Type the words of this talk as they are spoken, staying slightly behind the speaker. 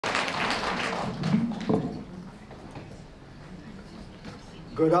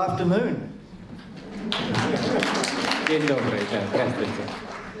Good afternoon. День добрый, да, здравствуйте.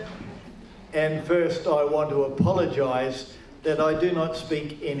 And first I want to apologize that I do not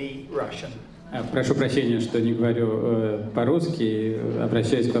speak any Russian. Прошу прощения, что не говорю по-русски,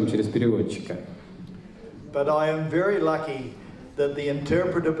 обращаюсь к вам через переводчика. But I am very lucky that the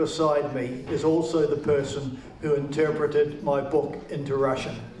interpreter beside me is also the person who interpreted my book into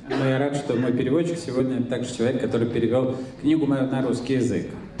Russian. Но я рад, что мой переводчик сегодня также человек, который перевел книгу мою на русский язык.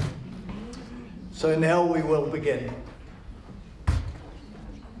 So now we will begin.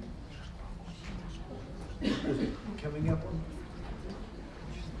 Is it coming up on?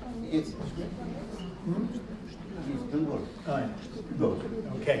 Yes.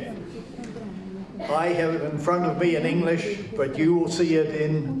 Okay. I have it in front of me in English, but you will see it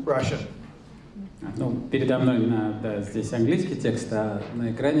in Russian. Ну, передо мной здесь английский текст, а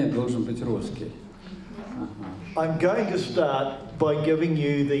на экране должен быть русский. I'm going to start by giving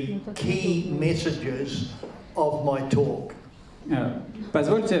you the key messages of my talk.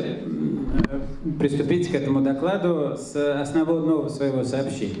 Позвольте приступить к этому докладу с основного своего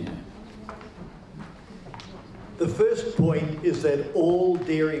сообщения. The first point is that all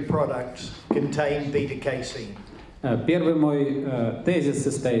dairy products contain beta-casein. Первый мой тезис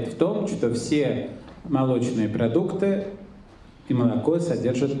состоит в том, что все молочные продукты и молоко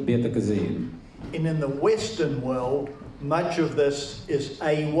содержат бета-казеин. And in the Western world, much of this is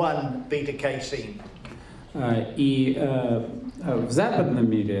A1 beta-casein. И в западном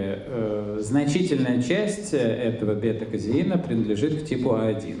мире значительная часть этого бета-казеина принадлежит к типу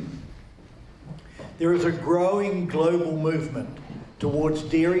А1. There is a growing global movement towards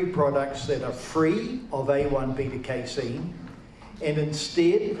dairy products that are free of A1 beta-casein and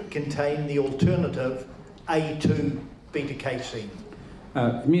instead contain the alternative A2 beta-casein.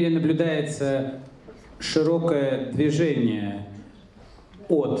 В мире наблюдается широкое движение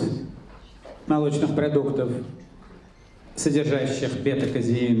от молочных продуктов, содержащих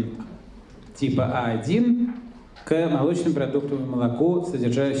бета-казеин типа А1, к молочным продуктам и молоку,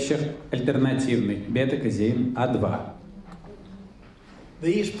 содержащих альтернативный бета-казеин А2.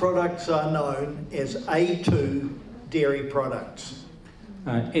 These products are known as A2 dairy products.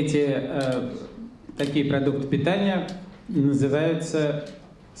 Эти такие продукты питания называются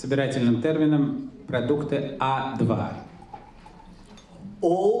собирательным термином продукты А2.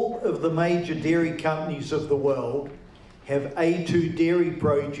 All of the major dairy companies of the world have A2 dairy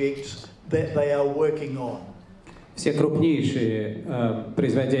projects that they are working on. Все крупнейшие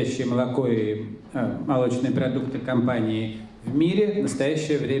производящие молоко и молочные продукты компании в мире в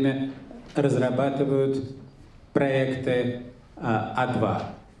настоящее время разрабатывают проекты А2.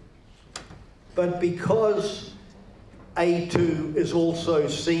 But because A2 is also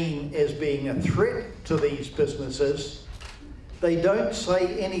seen as being a threat to these businesses, they don't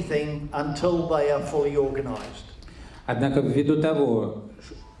say anything until they are fully organized. Однако ввиду того,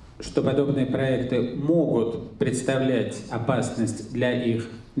 что подобные проекты могут представлять опасность для их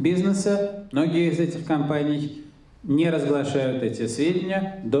бизнеса, многие из этих компаний не разглашают эти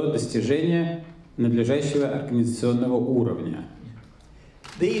сведения до достижения надлежащего организационного уровня.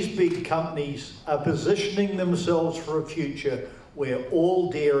 These big companies are positioning themselves for a future where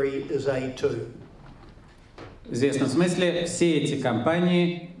all dairy is A2. В известном смысле все эти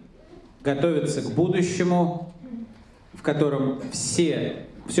компании готовятся к будущему, в котором все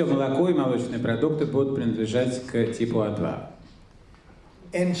молоко и молочные продукты будут принадлежать к типу А2.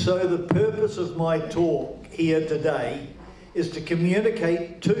 And so the purpose of my talk here today is to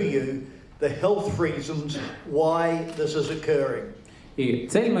communicate to you the health reasons why this is occurring. И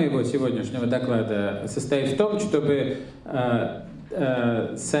цель моего сегодняшнего доклада состоит в том, чтобы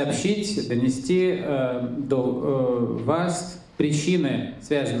сообщить, донести до вас причины,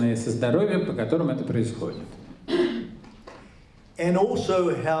 связанные со здоровьем, по которым это происходит. And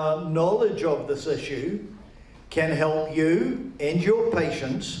also how knowledge of this issue can help you and your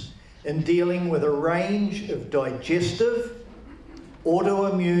patients in dealing with a range of digestive,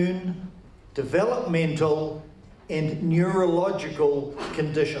 autoimmune, developmental and neurological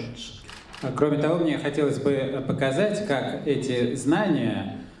conditions. Кроме того, мне хотелось бы показать, как эти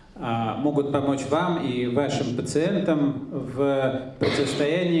знания могут помочь вам и вашим пациентам в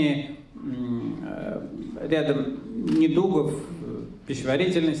противостоянии рядом недугов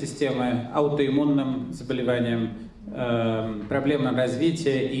пищеварительной системы, аутоиммунным заболеваниям, проблемам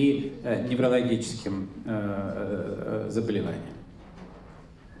развития и неврологическим заболеваниям.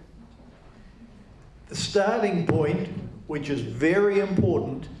 The starting point, which is very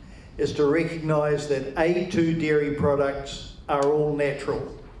important, is to recognize that A2 dairy products are all natural.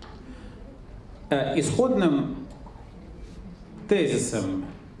 Исходным тезисом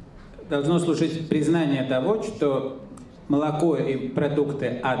должно служить признание того, что молоко и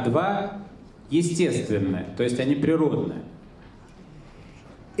продукты А2 естественны, то есть они природные.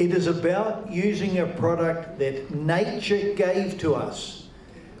 It is about using a product that nature gave to us,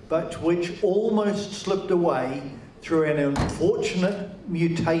 but which almost slipped away through an unfortunate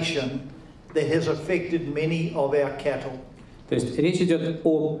mutation that has affected many of our cattle. То есть речь идет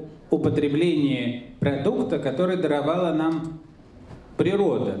о употреблении продукта, который даровала нам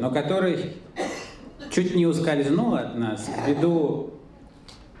природа, но который чуть не ускользнул от нас ввиду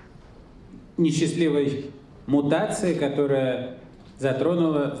несчастливой мутации, которая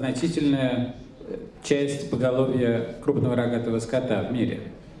затронула значительную часть поголовья крупного рогатого скота в мире.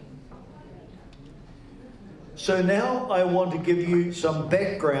 So now I want to give you some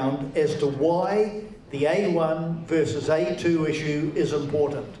background as to why the A1 versus A2 issue is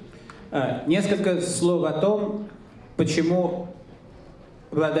important. Несколько слов о том, почему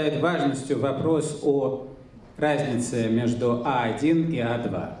обладает важностью вопрос о разнице между А1 и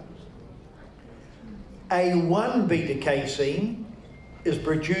А2. A1 beta-casein is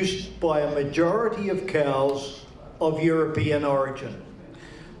produced by a majority of cows of European origin.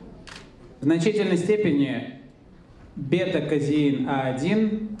 В значительной степени бета-казеин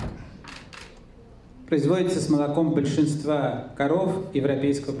А1 производится с молоком большинства коров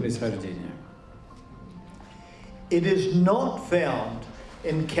европейского происхождения. It is not found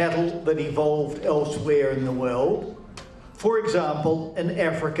in cattle that evolved elsewhere in the world, for example, in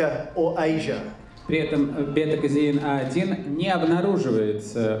Africa or Asia. При этом бета-казеин А1 не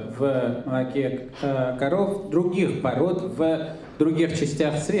обнаруживается в молоке коров других пород в других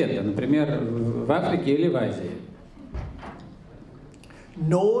частях света, например, в Африке или в Азии.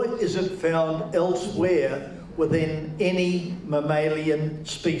 Nor is it found elsewhere within any mammalian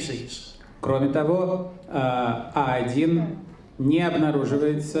species. Кроме того, А1 не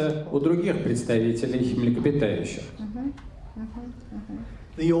обнаруживается у других представителей млекопитающих.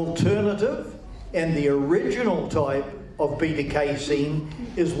 The alternative and the original type of beta-casein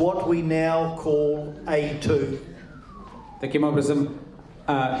is what we now call A2. Таким образом,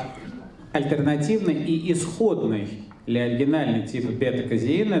 альтернативный и исходный или оригинальный тип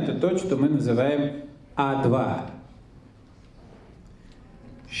бета-казеина — это то, что мы называем А2.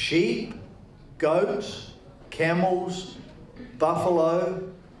 Sheep, goats, camels, buffalo,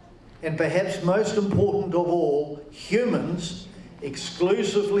 and perhaps most important of all, humans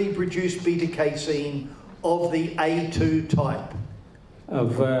exclusively produce beta-casein of the A2 type.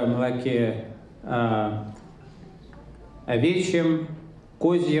 В молоке овечьем,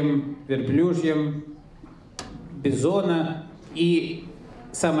 козьем, верблюжьем, бизона и,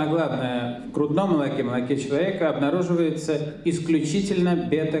 самое главное, в грудном молоке, молоке человека, обнаруживается исключительно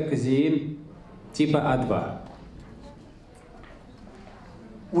бета-казеин типа А2.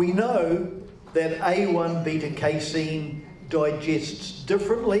 We know that A1 beta-casein digests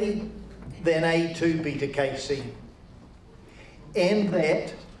differently than A2 beta-casein, and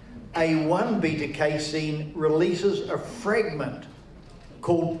that A1 beta-casein releases a fragment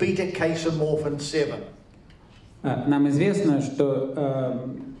called beta-casomorphin 7. Нам известно, что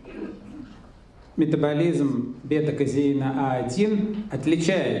метаболизм бета-казеина А1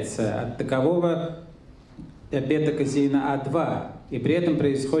 отличается от такового бета-казеина А2, и при этом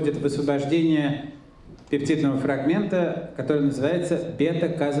происходит высвобождение пептидного фрагмента, который называется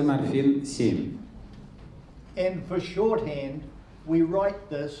бета-казоморфин 7. And for shorthand, we write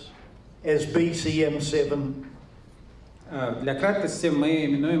this as BCM7. Для краткости мы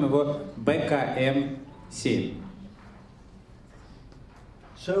именуем его БКМ7.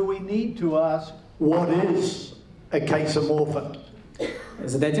 So we need to ask, what is a casomorphin?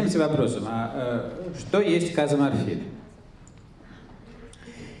 Зададимся вопросом, что есть казоморфин?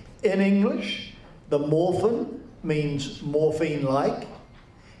 In English, the morphin means morphine-like,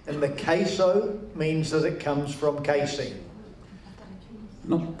 and the caso means that it comes from casein.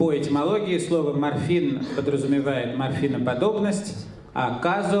 По этимологии слово морфин подразумевает морфиноподобность, а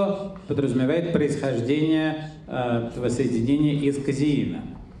казо подразумевает происхождение этого соединения из казеина.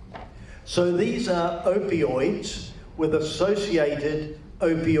 So these are opioids with associated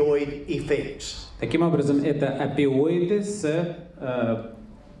opioid effects. Таким образом, это опиоиды с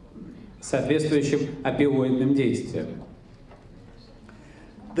соответствующим опиоидным действием.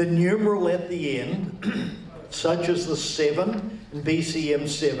 The numeral at the end, such as the 7 in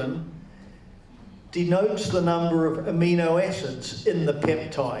BCM7, denotes the number of amino acids in the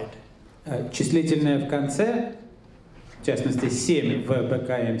peptide. Числительное в конце, в частности 7 в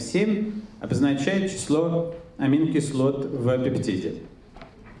БКМ7, обозначает число аминокислот в пептиде.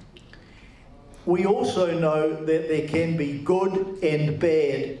 we also know that there can be good and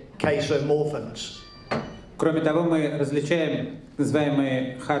bad casomorphins. Кроме того, мы различаем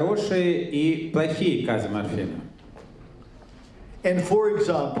называемые хорошие и плохие казоморфины. And for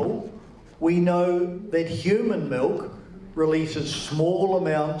example, we know that human milk releases small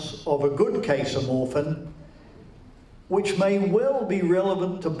amounts of a good casomorphin, which may well be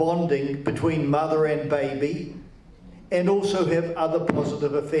relevant to bonding between mother and baby, and also have other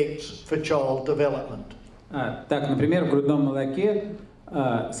positive effects for child development. Так, например, в грудном молоке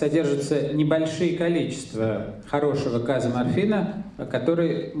содержится небольшие количества хорошего казоморфина,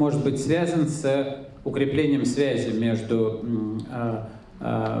 который может быть связан с укреплением связи между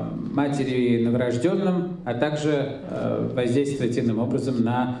матерью и новорожденным, а также воздействовать иным образом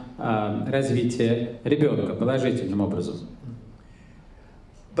на развитие ребенка, положительным образом.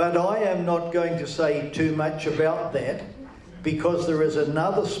 But I am not going to say too much about that, because there is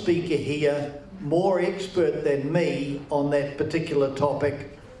another speaker here, more expert than me on that particular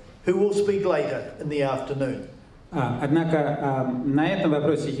topic, who will speak later in the afternoon. Однако на этом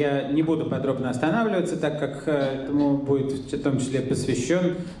вопросе я не буду подробно останавливаться, так как этому будет в том числе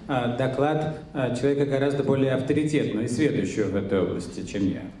посвящен доклад человека гораздо более авторитетного и сведущего в этой области, чем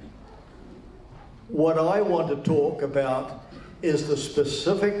я. What I want to talk about is the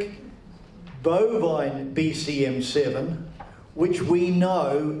specific bovine BCM7, which we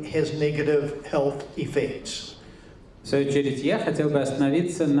know has negative health effects. В свою очередь, я хотел бы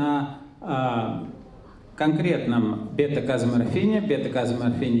остановиться на конкретном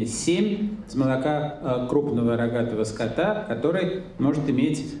бета-казоморфине 7 с молока крупного рогатого скота, который может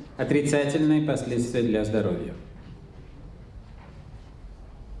иметь отрицательные последствия для здоровья.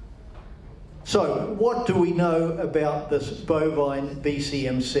 So, what do we know about this bovine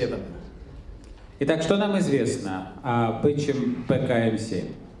BCM7? Итак, что нам известно о бычьем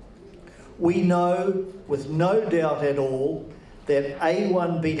ПКМ7? We know with no doubt at all that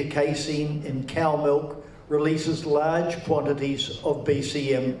A1 beta-casein in cow milk releases large quantities of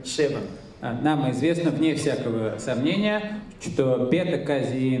BCM7. Нам известно, вне всякого сомнения, что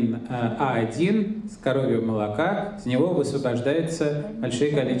бета-казеин А1 с коровьего молока, с него высвобождается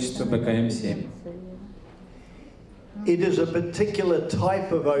большое количество ПКМ7. It is a particular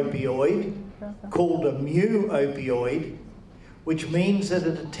type of opioid called a mu opioid, which means that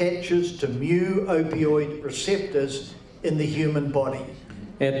it attaches to mu opioid receptors in the human body.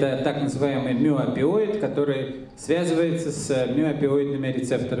 Это так называемый мюопиоид, который связывается с мюопиоидными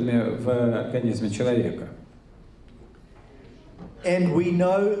рецепторами в организме человека. And we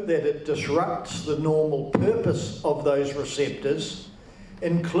know that it disrupts the normal purpose of those receptors,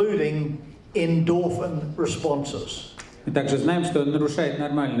 including endorphin responses. Мы также знаем, что он нарушает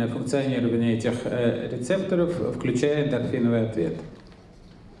нормальное функционирование этих рецепторов, включая эндорфиновый ответ.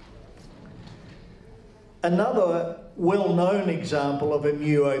 Another well-known example of a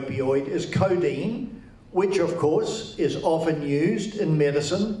mu opioid is codeine, which of course is often used in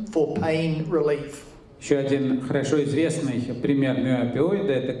medicine for pain relief. Еще один хорошо известный пример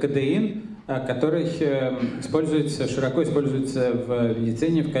мюопиоида – это кодеин, который широко используется в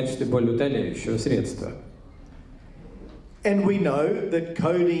медицине в качестве болеутоляющего средства. And we know that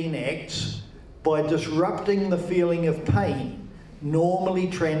codeine acts by disrupting the feeling of pain normally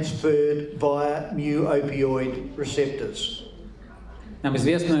transferred via mu opioid receptors. Нам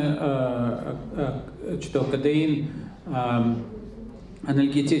известно, что кодеин,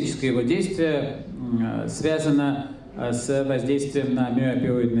 анальгетическое его действие связано с воздействием на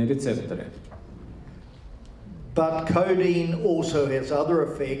мюопиоидные рецепторы. But codeine also has other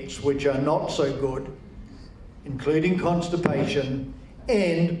effects which are not so good, including constipation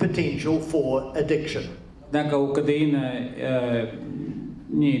and potential for addiction. Однако у кодеина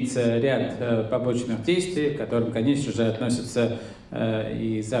имеется ряд побочных действий, к которым, конечно же, относятся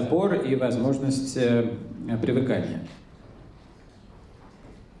и запор, и возможность привыкания.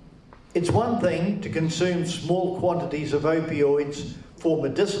 It's one thing to consume small quantities of opioids for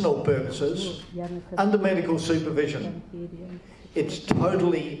medicinal purposes under medical supervision. It's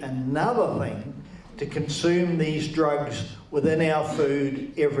totally another thing to consume these drugs within our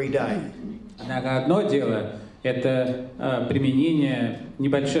food every day. Однако одно дело – это применение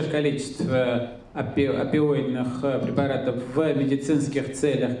небольших количеств опиоидных препаратов в медицинских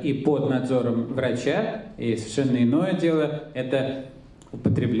целях и под надзором врача, и совершенно иное дело – это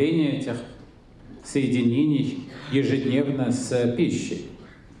употребление этих соединений ежедневно с пищей.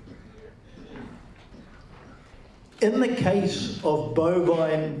 In the case of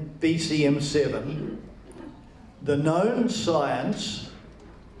bovine BCM7, the known science,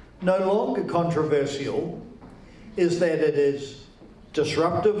 no longer controversial, is that it is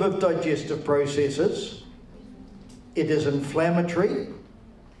disruptive of digestive processes, it is inflammatory,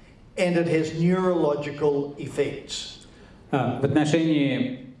 and it has neurological effects. В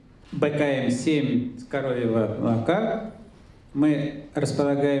отношении БКМ-7 коровьего молока мы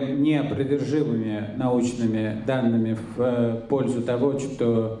располагаем неопровержимыми научными данными в пользу того,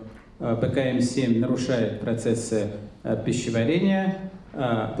 что БКМ-7 нарушает процессы пищеварения,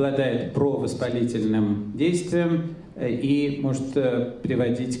 обладает провоспалительным действием и может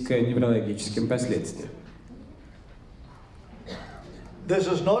приводить к неврологическим последствиям. This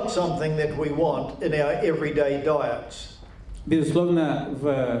is not something that we want in our everyday diets. Безусловно,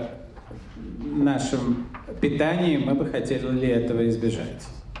 в нашем питании мы бы хотели этого избежать.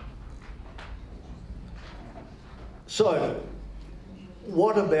 So,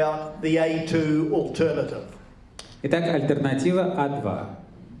 what about the A2 alternative? Итак, альтернатива А2.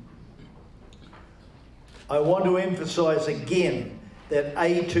 I want to emphasize again that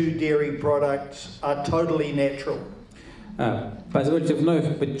A2 dairy products are totally natural. Позвольте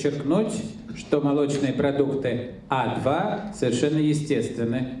вновь подчеркнуть, что молочные продукты А2 совершенно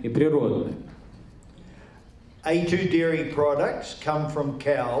естественны и природны. A2 dairy products come from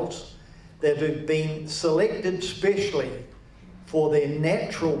cows that have been selected specially for their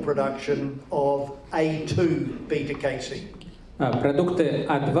natural production of A2 beta-casein. Продукты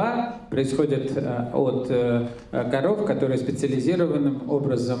А2 происходят от коров, которые специализированным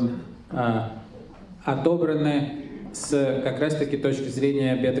образом отобраны с как раз-таки точки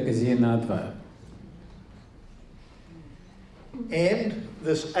зрения бета-казеина А2. And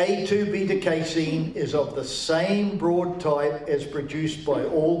this A2 beta-casein is of the same broad type as produced by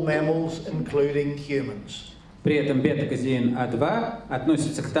all mammals, including humans. При этом бета-казеин А2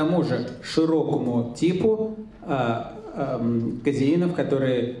 относится к тому же широкому типу казеинов,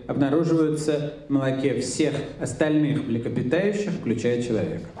 которые обнаруживаются в молоке всех остальных млекопитающих, включая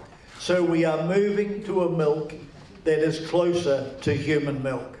человека. So we are moving to a milk that is closer to human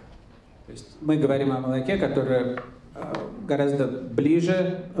milk. То есть мы говорим о молоке, которое гораздо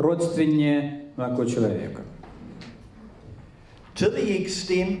ближе, родственнее молоку человека. To the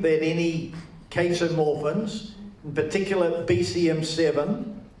extent that any casomorphins, in particular BCM7,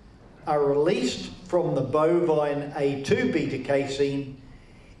 are released from the bovine A2 beta-casein,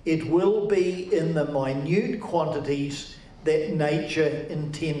 it will be in the minute quantities that nature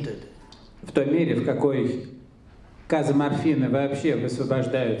intended. В той мере, в какой казоморфины вообще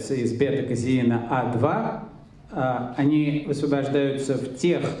высвобождаются из бета-казеина А2, они высвобождаются в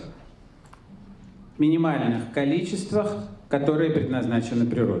тех минимальных количествах, которые предназначены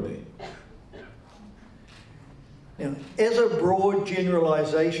природой. Now, as a broad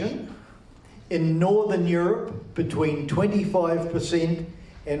generalization, in Northern Europe, between 25%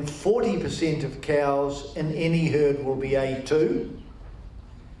 and 40% of cows in any herd will be A2.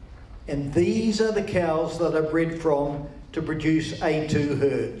 And these are the cows that are bred from to produce A2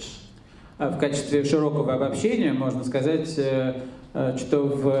 herds. В качестве широкого обобщения можно сказать, что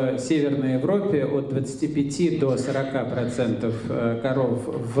в Северной Европе от 25 до 40% коров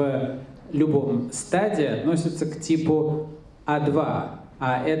в любом стаде относятся к типу А2,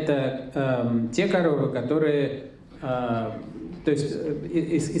 а это те коровы, которые, то есть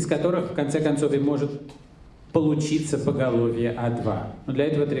из которых в конце концов и может получиться поголовье А2. Но для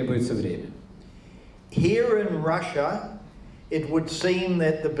этого требуется время. Here in Russia, it would seem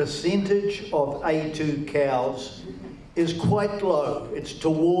that the percentage of A2 cows is quite low. It's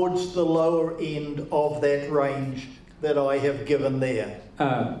towards the lower end of that range that I have given there.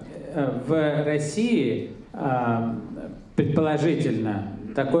 В России предположительно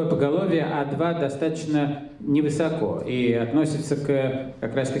такое поголовье А2 достаточно невысоко и относится к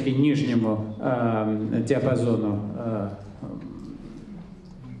как раз-таки нижнему диапазону.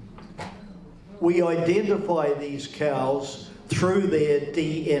 We identify these cows through their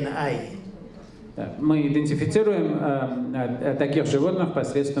DNA. Мы идентифицируем таких животных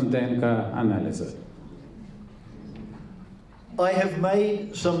посредством ДНК-анализа. I have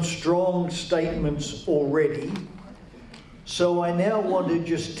made some strong statements already, so I now want to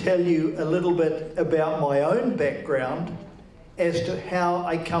just tell you a little bit about my own background as to how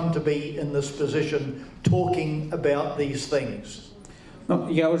I come to be in this position talking about these things. Ну,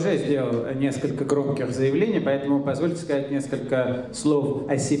 я уже сделал несколько громких заявлений, поэтому позвольте сказать несколько слов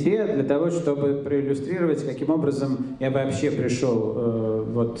о себе для того, чтобы проиллюстрировать, каким образом я вообще пришел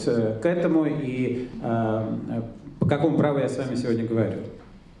вот к этому и по какому праву я с вами сегодня говорю.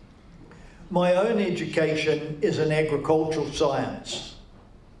 My own education is in agricultural science.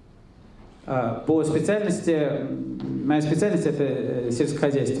 По специальности, моя специальность это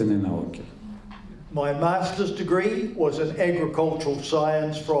сельскохозяйственные науки. My master's degree was in agricultural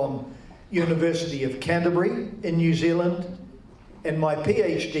science from University of Canterbury in New Zealand, and my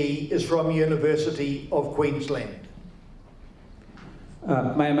PhD is from University of Queensland.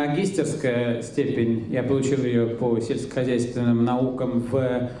 Моя магистерская степень, я получил ее по сельскохозяйственным наукам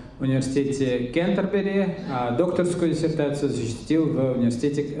в университете Кентербери, а докторскую диссертацию защитил в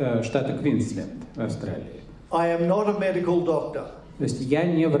университете штата Квинсленд в Австралии. I am not a medical doctor. То есть я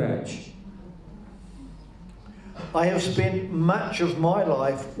не врач. I have spent much of my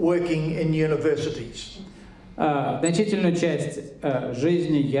life working in universities. Значительную часть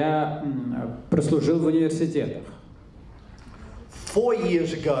жизни я прослужил в университетах. 4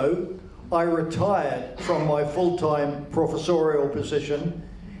 years ago, I retired from my full-time professorial position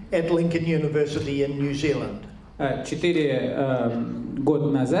at Lincoln University in New Zealand. 4 года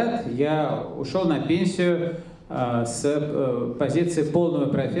назад я ушел на пенсию с позиции полного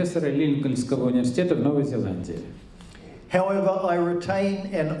профессора Линкольнского университета в Новой Зеландии. However, I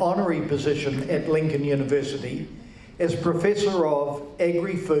retain an honorary position at Lincoln University as professor of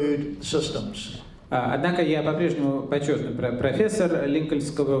agri-food systems. Однако я по-прежнему почетный профессор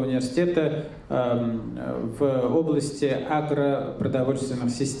Линкольнского университета в области агропродовольственных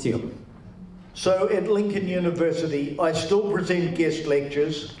систем. So at Lincoln University, I still present guest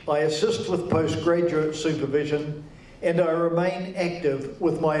lectures, I assist with postgraduate supervision, and I remain active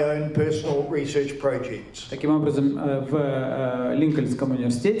with my own personal research projects. Таким образом, в Линкольнском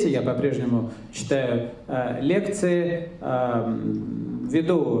университете я по-прежнему читаю лекции,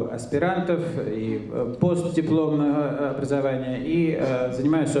 веду аспирантов и постдипломное образование и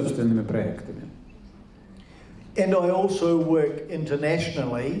занимаюсь собственными проектами. And I also work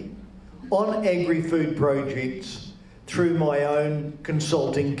internationally on agri-food projects through my own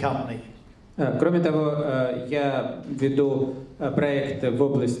consulting company. Кроме того, я веду проекты в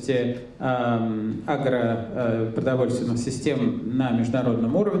области агропродовольственных систем на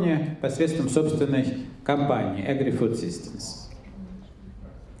международном уровне посредством собственной компании Agri-Food Systems.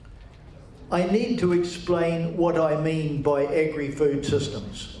 I need to explain what I mean by agri-food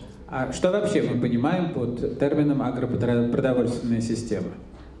systems. А что вообще мы понимаем под термином агропродовольственные системы?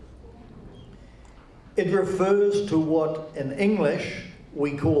 It refers to what in English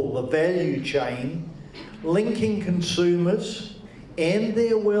we call the value chain, linking consumers and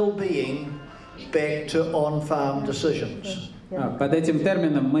their well-being back to on-farm decisions. Под этим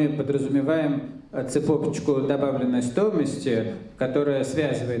термином мы подразумеваем цепочку добавленной стоимости, которая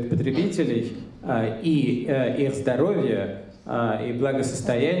связывает потребителей и их здоровье и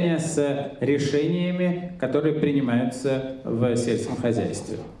благосостояние с решениями, которые принимаются в сельском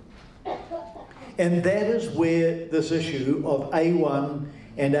хозяйстве. And that is where this issue of A1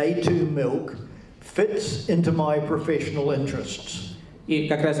 and A2 milk fits into my professional interests. И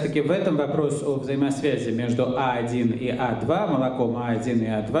как раз-таки в этом вопрос о взаимосвязи между А1 и А2, молоком А1 и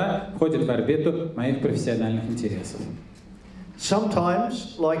А2, входит в орбиту моих профессиональных интересов.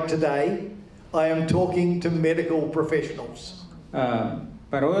 Sometimes, like today, I am talking to medical professionals.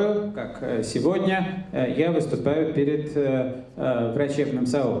 Порою, как сегодня, я выступаю перед врачебным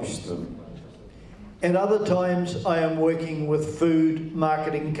сообществом. And other times I am working with food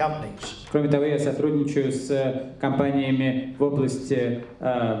marketing companies. Кроме того, я сотрудничаю с компаниями в области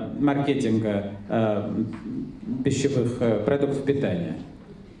маркетинга пищевых продуктов питания.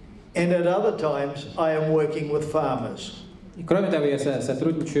 And at other times I am working with farmers. И кроме того, я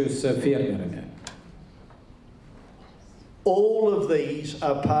сотрудничаю с фермерами. All of these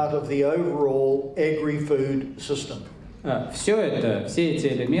are part of the overall agri-food system. Все эти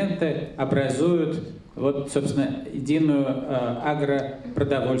элементы образуют, вот, собственно, единую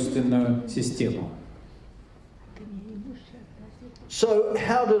агропродовольственную систему. So,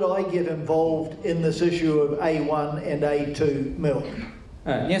 how did I get involved in this issue of A1 and A2 milk?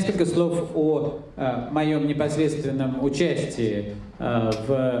 Несколько слов о моем непосредственном участии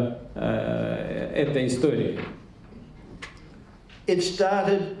в этой истории. It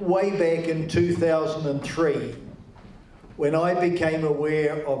started way back in 2003. When I became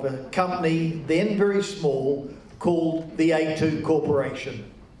aware of a company, then very small, called the A2 Corporation.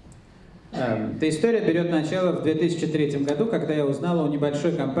 Эта история берет начало в 2003 году, когда я узнал о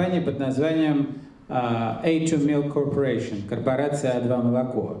небольшой компании под названием A2 Milk Corporation, корпорация А2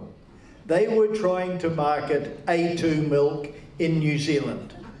 молоко. They were trying to market A2 milk in New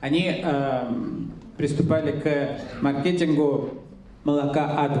Zealand. Они приступали к маркетингу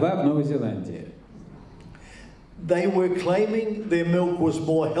молока А2 в Новой Зеландии. They were claiming their milk was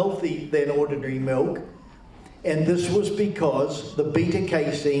more healthy than ordinary milk, and this was because the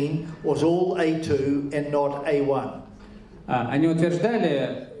beta-casein was all A2 and not A1. Они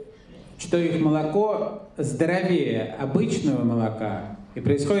утверждали, что их молоко здоровее обычного молока. И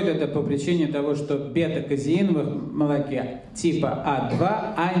происходит это по причине того, что бета-казеинов в молоке типа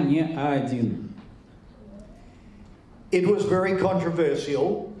А2, а не А1. It was very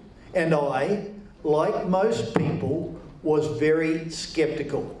controversial, and I, like most people, was very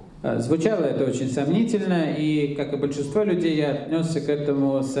skeptical. Звучало это очень сомнительно, и, как и большинство людей, я отнесся к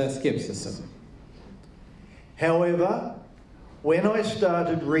этому со скепсисом. However, when I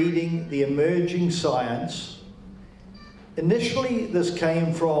started reading the emerging science, initially this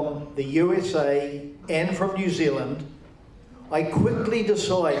came from the USA and from New Zealand, I quickly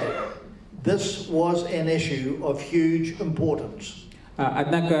decided this was an issue of huge importance.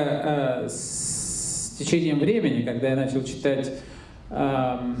 Однако с течением времени, когда я начал читать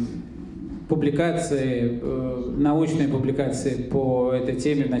публикации, научные публикации по этой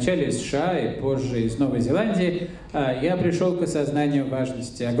теме вначале из США и позже из Новой Зеландии, я пришел к осознанию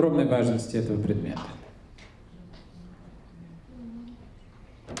важности, огромной важности этого предмета.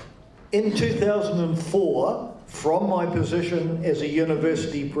 In 2004, from my position as a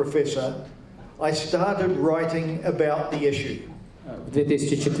university professor, I started writing about the issue. В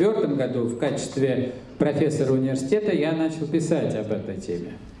 2004 году в качестве профессора университета я начал писать об этой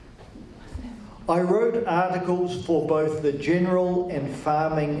теме. I wrote articles for both the general and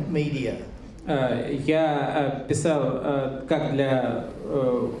farming media. Я писал как для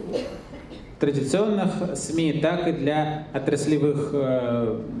традиционных СМИ, так и для отраслевых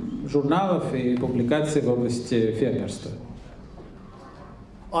журналов и публикаций в области фермерства.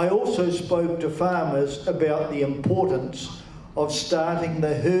 I also spoke to farmers about the importance of starting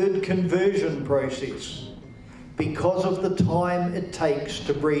the herd conversion process because of the time it takes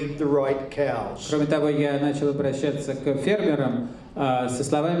to breed the right cows. Кроме того, я начал обращаться к фермерам со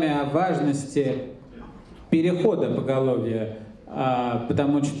словами о важности перехода поголовья,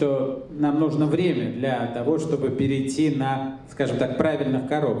 потому что нам нужно время для того, чтобы перейти на, скажем так, правильных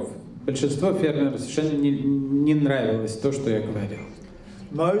коров. Большинство фермеров совершенно не нравилось то, что я говорил.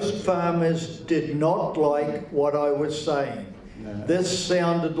 Most farmers did not like what I was saying. This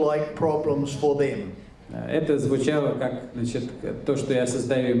sounded like problems for them. Это звучало как, значит, то, что я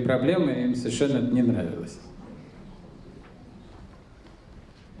создаю им проблемы, им совершенно это не нравилось.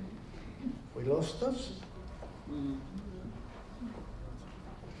 We lost this?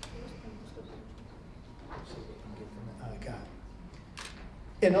 Okay.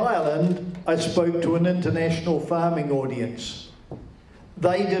 In Ireland, I spoke to an international farming audience.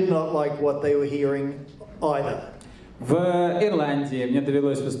 They did not like what they were hearing either. В Ирландии мне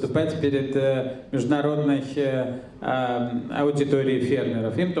довелось выступать перед международной аудиторией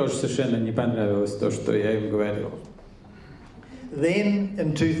фермеров. Им тоже совершенно не понравилось то, что я им говорил. Then,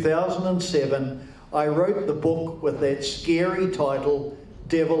 in 2007, I wrote the book with that scary title,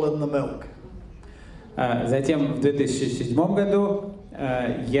 Devil in the Milk. Затем в 2007 году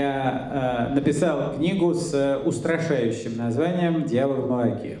я написал книгу с устрашающим названием «Дьявол в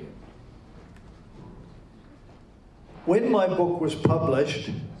молоке». When my book was published,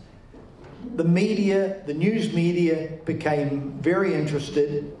 the media, the news media, became very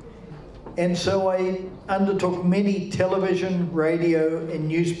interested, and so I undertook many television, radio, and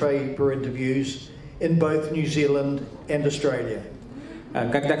newspaper interviews in both New Zealand and Australia.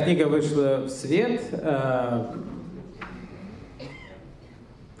 Когда книга вышла в свет,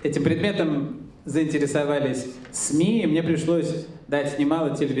 этим предметом заинтересовались СМИ, и мне пришлось дать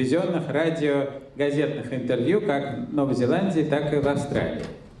немало телевизионных, радио, газетных интервью как в Новой Зеландии, так и в Австралии.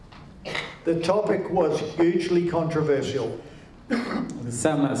 The topic was hugely controversial.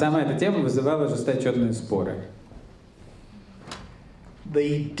 Сама эта тема вызывала ожесточенные споры.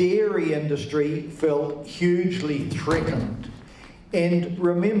 The dairy industry felt hugely threatened. And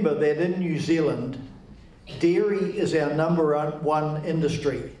remember that in New Zealand, dairy is our #1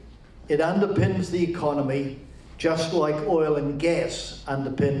 industry. It underpins the economy, just like oil and gas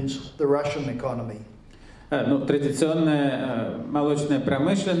underpins the Russian economy. Традиционная молочная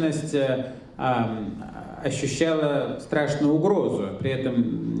промышленность ощущала страшную угрозу. При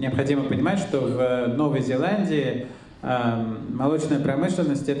этом необходимо понимать, что в Новой Зеландии молочная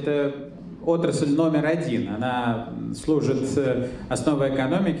промышленность – это отрасль номер один. Она служит основой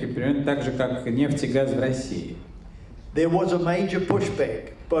экономики примерно так же, как нефть и газ в России. There was a major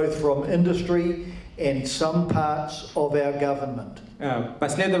pushback, both from industry and some parts of our government.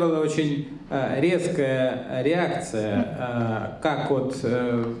 Последовала очень резкая реакция как от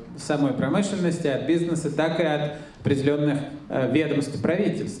самой промышленности, от бизнеса, так и от определенных ведомств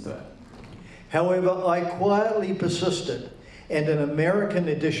правительства. However, I quietly persisted, and an American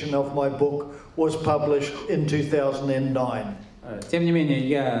edition of my book was published in 2009. Тем не менее,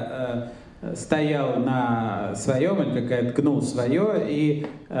 я стоял на своем, или как гнул свое, и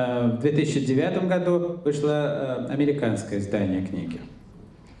в 2009 году вышло американское издание книги.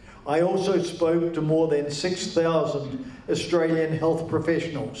 I also spoke to more than 6,000 Australian health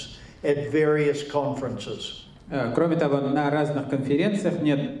professionals at various conferences. Кроме того, на разных конференциях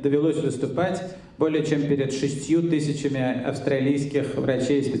мне довелось выступать более чем перед 6 тысячами австралийских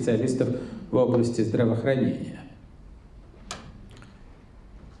врачей и специалистов в области здравоохранения.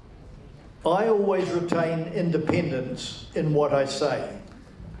 I always retain independence in what I say.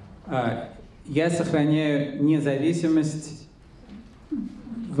 Я сохраняю независимость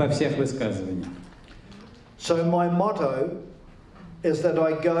во всех высказываниях. So my motto is that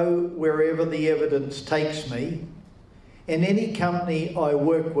I go wherever the evidence takes me, and any company I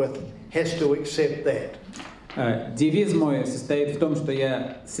work with has to accept that. Девиз мой состоит в том, что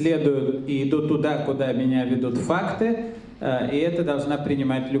я следую и иду туда, куда меня ведут факты, и это должна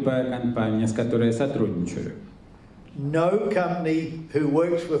принимать любая компания, с которой я сотрудничаю. No company who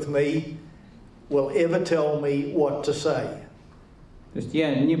works with me will ever tell me what to say. То есть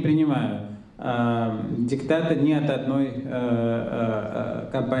я не принимаю диктата ни от одной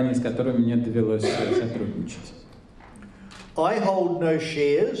компании, с которой мне довелось сотрудничать. I hold no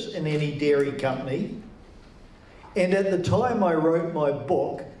shares in any dairy company, and at the time I wrote my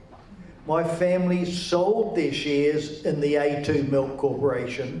book, my family sold their shares in the A2 Milk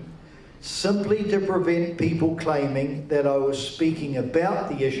Corporation simply to prevent people claiming that I was speaking about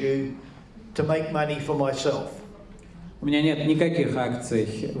the issue to make money for myself. У меня нет никаких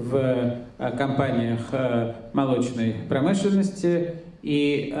акций в компаниях молочной промышленности,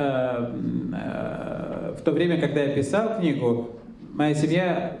 и в то время, когда я писал книгу, моя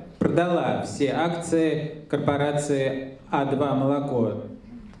семья продала все акции корпорации А2 «Молоко»,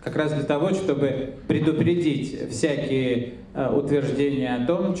 как раз для того, чтобы предупредить всякие утверждения о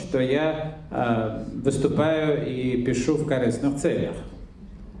том, что я выступаю и пишу в корыстных целях.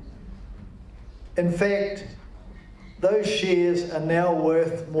 In fact, those shares are now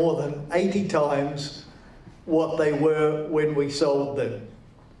worth more than 80 times what they were when we sold them.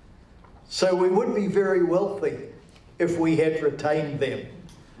 So we would be very wealthy if we had retained them.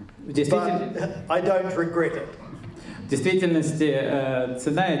 But I don't regret it. В действительности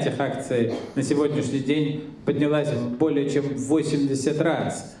цена этих акций на сегодняшний день поднялась более чем в 80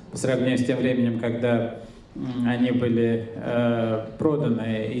 раз по сравнению с тем временем, когда они были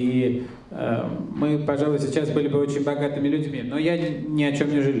проданы. И мы, пожалуй, сейчас были бы очень богатыми людьми, но я ни о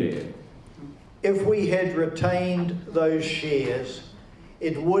чем не жалею. If we had retained those shares,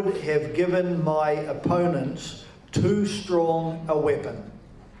 it would have given my opponents too strong a weapon,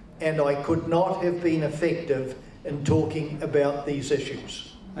 and I could not have been effective in talking about these issues.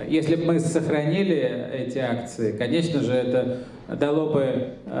 Если бы мы сохранили эти акции, конечно же, это дало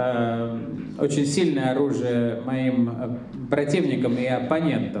бы очень сильное оружие моим противникам и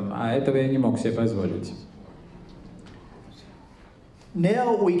оппонентам, а этого я не мог себе позволить.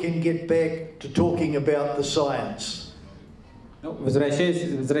 Now we can get back to talking about the science.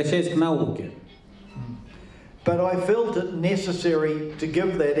 Возвращаясь к науке. But I felt it necessary to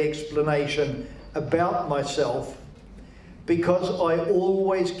give that explanation about myself because I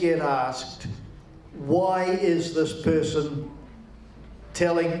always get asked, why is this person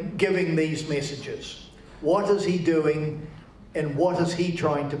giving these messages? What is he doing and what is he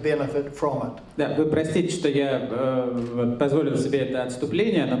trying to benefit from it? Да, вы простите, что я позволил себе это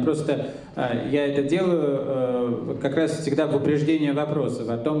отступление, но просто я это делаю как раз всегда в упреждении вопросов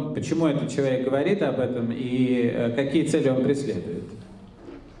о том, почему этот человек говорит об этом и какие цели он преследует.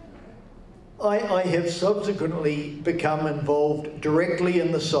 I have subsequently become involved directly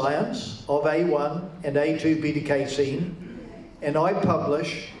in the science of A1 and A2 beta-casein, and I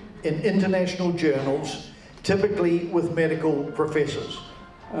publish in international journals, typically with medical professors.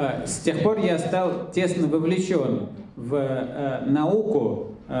 С тех пор я стал тесно вовлечен в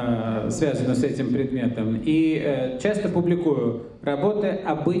науку, связанную с этим предметом, и часто публикую работы,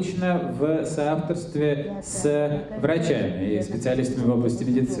 обычно в соавторстве с врачами и специалистами в области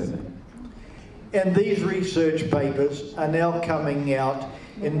медицины. And these research papers are now coming out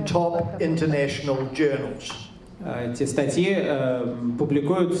in top international journals. Эти статьи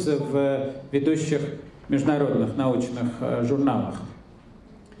публикуются в ведущих международных научных журналах.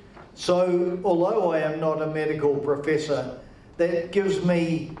 So, although I am not a medical professor, that gives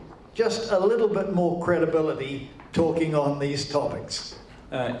me just a little bit more credibility talking on these topics.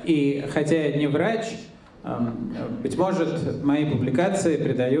 И хотя я не врач, быть может, мои публикации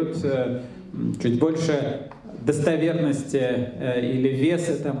придают чуть больше достоверности или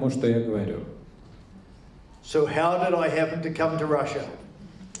веса тому, что я говорю. So how did I happen to come to Russia?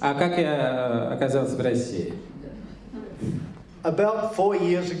 А как я оказался в России? About 4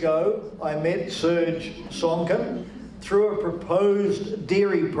 years ago, I met Serge Sonkin through a proposed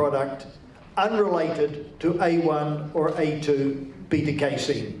dairy product unrelated to A1 or A2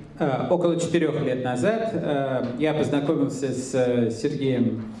 beta-casein. Около 4 лет назад я познакомился с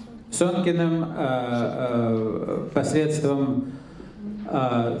Сергеем Сонкиным посредством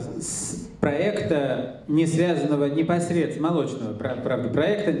проекта, не связанного непосредственно, молочного, правда,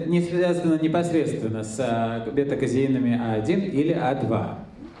 проекта, не связанного непосредственно с бета-казеинами А1 или А2.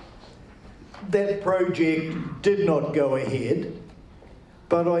 That project did not go ahead,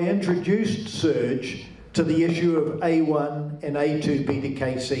 but I introduced Serge to the issue of A1 and A2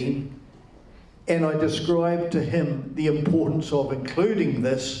 beta-casein, and I described to him the importance of including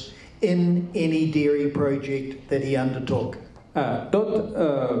this in any dairy project that he undertook.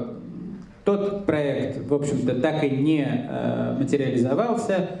 Тот проект, в общем-то, так и не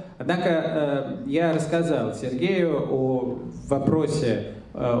материализовался, однако я рассказал Сергею о вопросе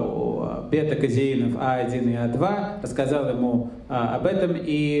бета-казеинов А1 и А2, рассказал ему об этом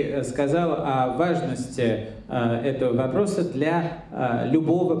и сказал о важности этого вопроса для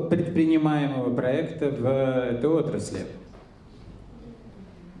любого предпринимаемого проекта в этой отрасли.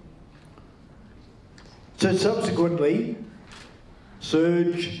 So subsequently,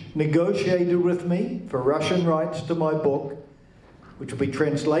 Serge negotiated with me for Russian rights to my book, which will be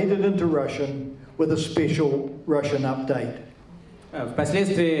translated into Russian with a special Russian update.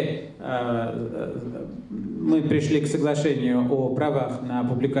 Впоследствии мы пришли к соглашению о правах на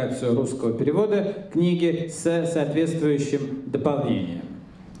публикацию русского перевода книги с соответствующим дополнением.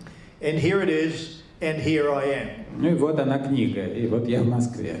 And here it is, and here I am. Ну и вот она книга, и вот я в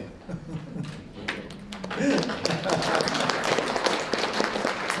Москве.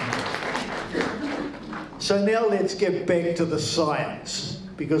 So now let's get back to the science,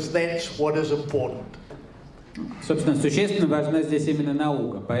 because that's what is important. Собственно, существенно важна здесь именно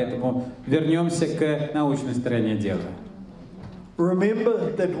наука, поэтому вернемся к научной стороне дела.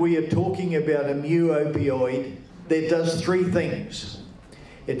 Remember that we are talking about a new opioid that does 3 things.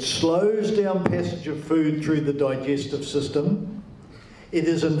 It slows down passage of food through the digestive system, it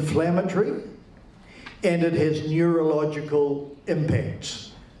is inflammatory, and it has neurological impacts.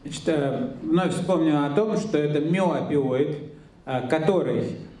 Значит, вновь вспомню о том, что это миоопиоид,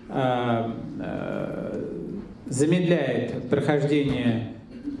 который замедляет прохождение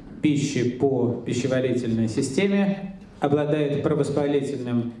пищи по пищеварительной системе, обладает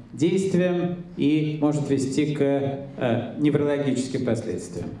провоспалительным действием и может вести к неврологическим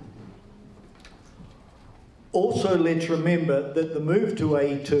последствиям. Also, let's remember that the move to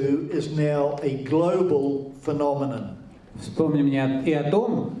A2 is now a global phenomenon. Вспомним и о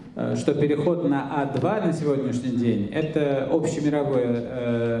том, что переход на А2 на сегодняшний день – это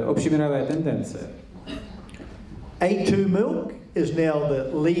общемировая тенденция. A2 milk is now the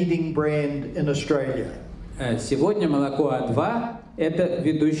leading brand in Australia. Сегодня молоко А2 – это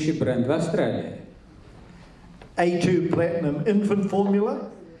ведущий бренд в Австралии. A2 Platinum infant formula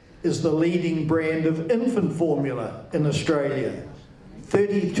is the leading brand of infant formula in Australia.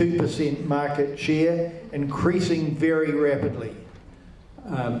 32% market share, increasing very rapidly.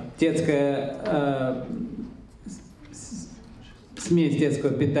 Детская смесь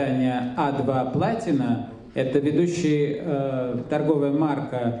детского питания А2 Platinum – это ведущая торговая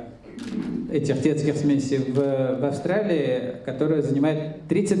марка этих детских смесей в Австралии, которая занимает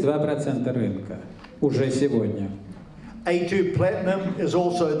 32% рынка уже сегодня. A2 Platinum is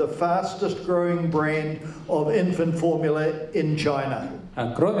also the fastest growing brand of infant formula in China.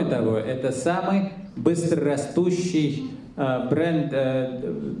 А кроме того, это самый быстрорастущий бренд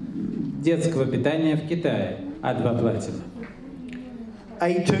детского питания в Китае, А2 Platinum.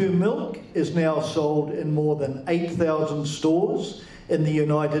 A2 milk is now sold in more than 8,000 stores in the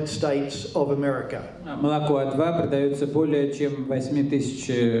United States of America. Молоко А2 продается более чем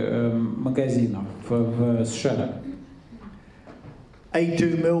 8000 магазинов в США.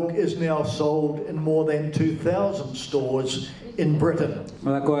 A2 milk is now sold in more than 2,000 stores in Britain.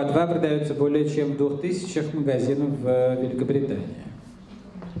 Молоко А2 продается более чем в 2000 магазинах в Великобритании.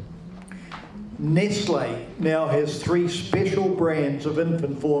 Nestle now has 3 special brands of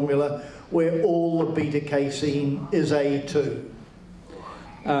infant formula where all the beta-casein is A2.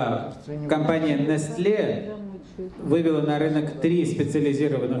 Компания Nestle вывела на рынок 3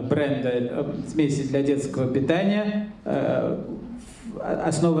 специализированных бренда смеси для детского питания,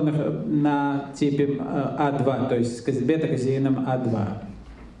 основанных на типе А2, то есть с бета-казеином А2.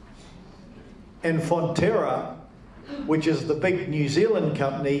 And Fonterra, which is the big New Zealand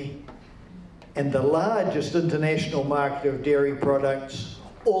company, and the largest international market of dairy products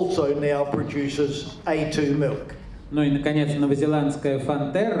also now produces A2 milk. Ну и, наконец, новозеландская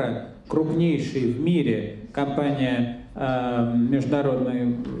Фантерра, крупнейшая в мире компания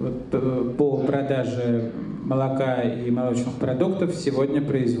международная по продаже молока и молочных продуктов, сегодня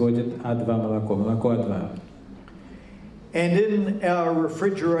производит А2 молоко, молоко А2. And in our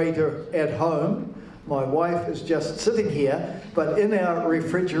refrigerator at home, my wife is just sitting here, but in our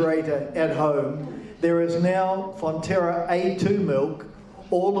refrigerator at home, there is now Fonterra A2 milk.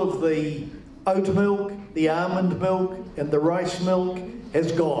 All of the oat milk, the almond milk, and the rice milk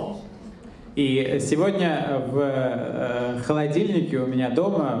has gone. И сегодня в холодильнике у меня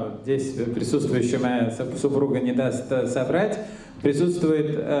дома, здесь присутствующая моя супруга не даст соврать,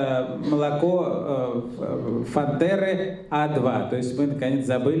 присутствует молоко Фантерры А2. То есть мы наконец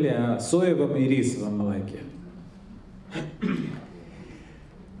забыли о соевом и рисовом молоке.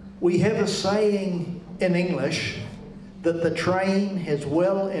 We have a saying in English that the train has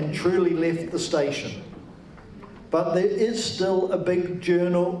well and truly left the station. But there is still a big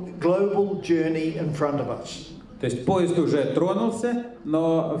global journey in front of us. То есть поезд уже тронулся,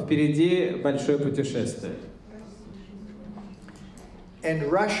 но впереди большое путешествие.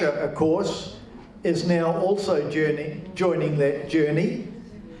 And Russia, of course, is now also joining that journey.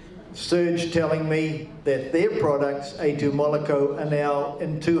 Serge telling me that their products, A2 Молоко, are now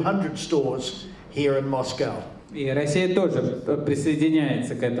in 200 stores here in Moscow. И Россия тоже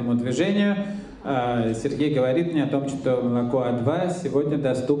присоединяется к этому движению. Сергей говорит мне о том, что молоко А2 сегодня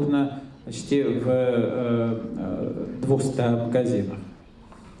доступно почти в 200 магазинах.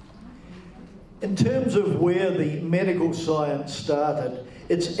 In terms of where the medical science started,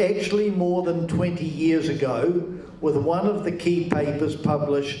 it's actually more than 20 years ago with one of the key papers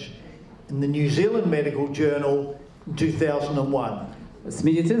published in the New Zealand Medical Journal in 2001. С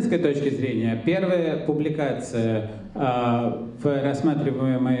медицинской точки зрения, первая публикация в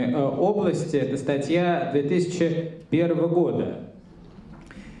рассматриваемой области – это статья 2001 года.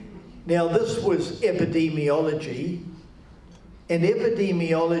 Now this was epidemiology, and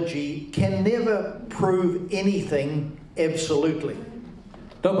epidemiology can never prove anything absolutely.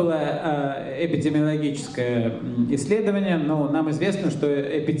 То было эпидемиологическое исследование, но нам известно, что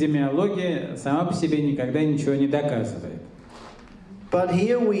эпидемиология сама по себе никогда ничего не доказывает. But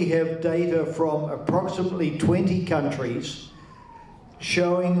here we have data from approximately 20 countries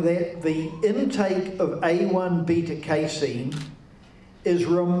showing that the intake of A1 beta-casein is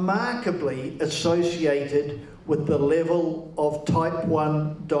remarkably associated with the level of type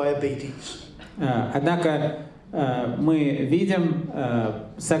 1 diabetes. Однако мы видим,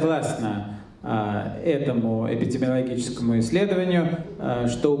 согласно этому эпидемиологическому исследованию,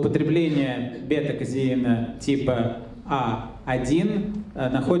 что употребление бета-казеина типа А1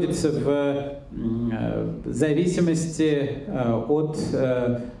 находится в зависимости от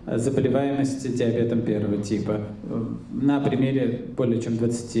заболеваемости диабетом первого типа на примере более чем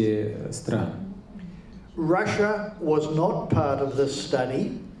 20 стран. Russia was not part of this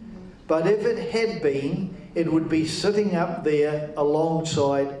study, but if it had been, it would be sitting up there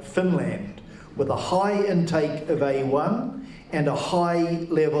alongside Finland with a high intake of A1 and a high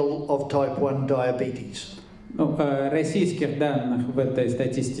level of type 1 diabetes. Ну, российских данных в этой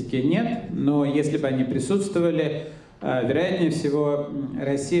статистике нет, но если бы они присутствовали, вероятнее всего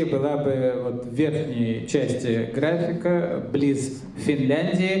Россия была бы вот в верхней части графика, близ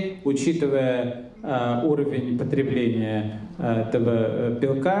Финляндии, учитывая уровень потребления этого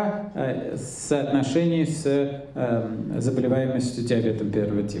белка в соотношении с заболеваемостью диабетом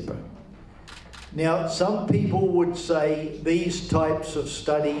первого типа. Now, some people would say these types of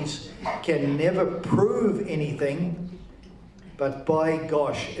studies can never prove anything, but by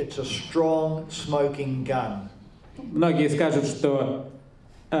gosh, it's a strong smoking gun. Многие скажут, что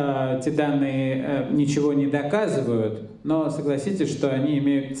эти данные ничего не доказывают, но согласитесь, что они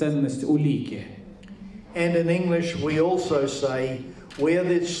имеют ценность улики. And in English, we also say, where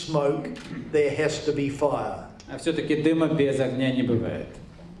there's smoke, there has to be fire. А все-таки дыма без огня не бывает.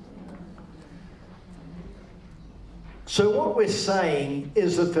 So what we're saying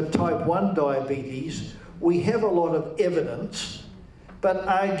is that for type 1 diabetes, we have a lot of evidence, but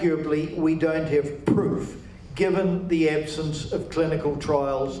arguably we don't have proof, given the absence of clinical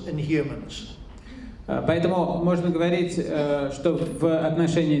trials in humans. Поэтому можно говорить, что в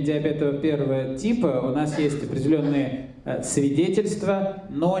отношении диабета первого типа у нас есть определенные свидетельства,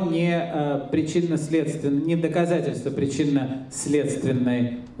 но не причинно-следственные, не доказательства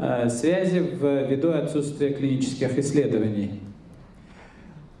причинно-следственной связи ввиду отсутствия клинических исследований.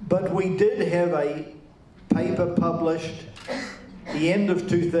 But we did have a paper published the end of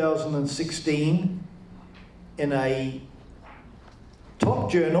 2016 in a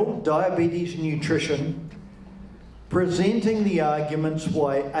top journal, Diabetes Nutrition, presenting the arguments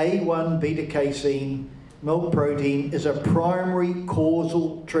why A1 beta-casein milk protein is a primary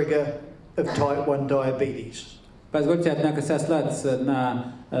causal trigger of type 1 diabetes. Позвольте, однако, сослаться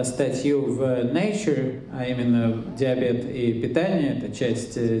на статью в Nature, а именно «Диабет и питание», это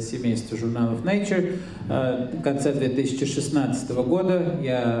часть семейства журналов Nature, конца 2016 года.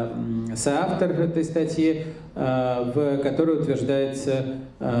 Я соавтор этой статьи, в которой утверждается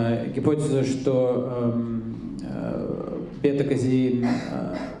гипотеза, что бета-казеин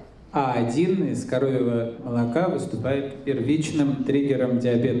А1 из коровьего молока выступает первичным триггером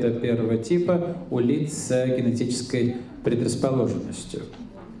диабета первого типа у лиц с генетической предрасположенностью.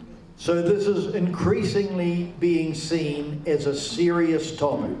 So this is increasingly being seen as a serious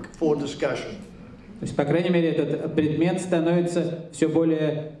topic for discussion. То есть, по крайней мере, этот предмет становится все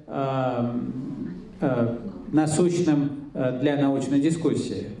более насущным для научной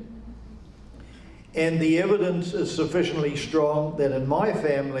дискуссии. And the evidence is sufficiently strong that in my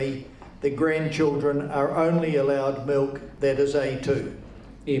family, the grandchildren are only allowed milk that is A2.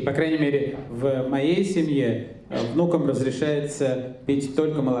 И, по крайней мере, в моей семье внукам разрешается пить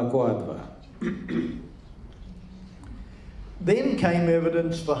только молоко А2. Then came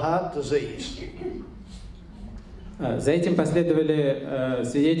evidence for heart disease. За этим последовали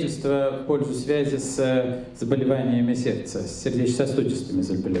свидетельства в пользу связи с заболеваниями сердца, с сердечно-сосудистыми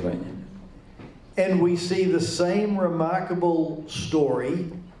заболеваниями. And we see the same remarkable story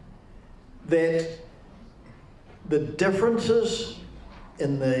that the differences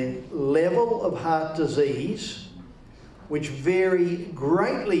in the level of heart disease, which vary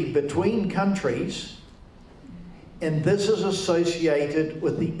greatly between countries, and this is associated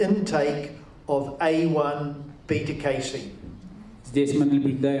with the intake of A1 beta-casein. Здесь мы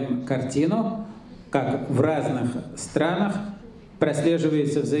наблюдаем картину, как в разных странах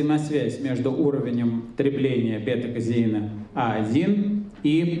прослеживается взаимосвязь между уровнем потребления бета-казеина А1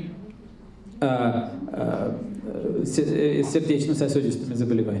 и сердечно-сосудистыми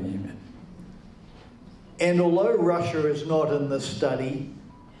заболеваниями. And although Russia is not in this study,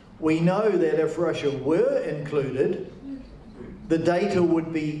 we know that if Russia were included, the data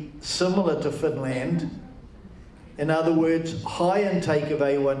would be similar to Finland. In other words, high intake of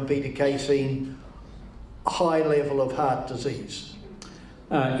A1 beta-casein, high level of heart disease.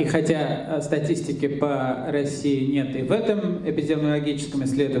 И хотя статистики по России нет и в этом эпидемиологическом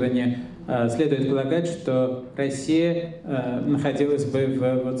исследовании, следует полагать, что Россия находилась бы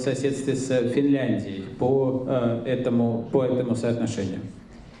в соседстве с Финляндией по этому соотношению.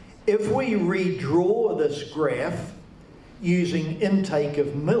 If we redraw this graph using intake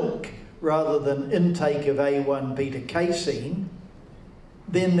of milk rather than intake of A1 beta-casein,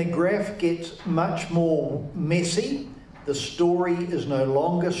 then the graph gets much more messy. The story is no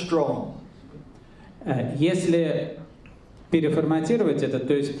longer strong. Если переформатировать это,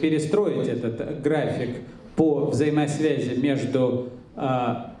 то есть перестроить этот график по взаимосвязи между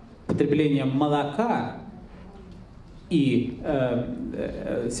потреблением молока и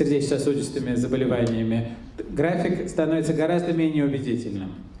сердечно-сосудистыми заболеваниями, график становится гораздо менее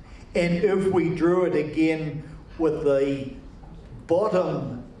убедительным. And if we drew it again with the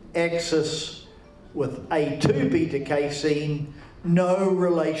bottom axis with A2 beta-casein, no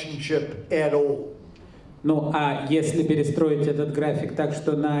relationship at all. Ну, а если перестроить этот график так,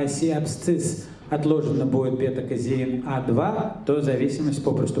 что на оси абсцисс отложено будет бета-казеин А2, то зависимость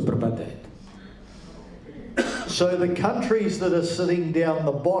попросту пропадает. So the countries that are sitting down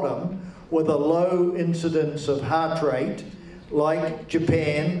the bottom with a low incidence of heart rate, like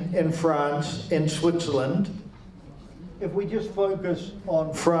Japan and France and Switzerland, if we just focus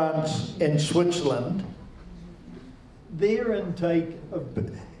on France and Switzerland, their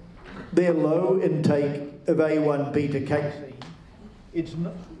low intake of A1 beta-casein, it's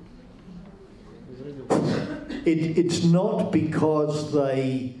not because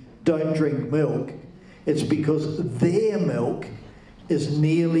they don't drink milk, it's because their milk is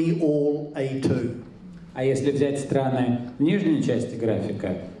nearly all A2. А если взять страны в нижней части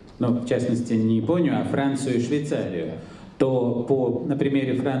графика, ну, в частности, не Японию, а Францию и Швейцарию, то на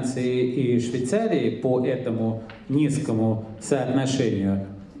примере Франции и Швейцарии по этому низкому соотношению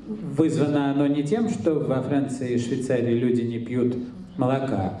вызвано оно не тем, что во Франции и Швейцарии люди не пьют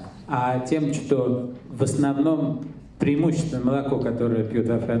молока, а тем, что в основном преимущественно молоко, которое пьют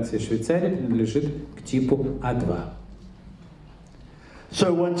во Франции и Швейцарии, принадлежит к типу А2.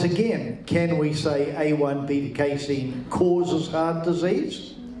 So once again, can we say A1 beta-casein causes heart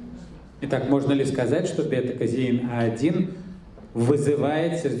disease? Итак, можно ли сказать, что бета-казеин А1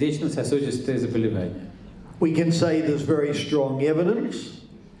 вызывает сердечно-сосудистые заболевания. We can say there's very strong evidence,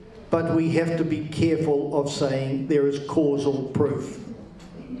 but we have to be careful of saying there is causal proof.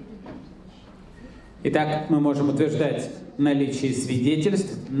 Итак, мы можем утверждать наличие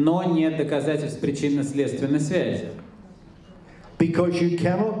свидетельств, но нет доказательств причинно-следственной связи. Because you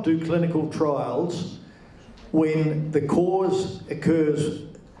cannot do clinical trials when the cause occurs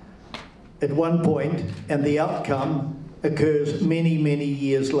at one point and the outcome occurs many, many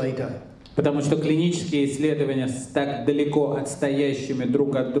years later. Потому что клинические исследования с так далеко отстоящими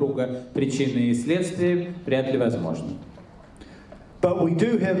друг от друга причиной и следствием вряд ли возможны. But we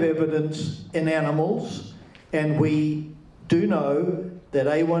do have evidence in animals, and we do know that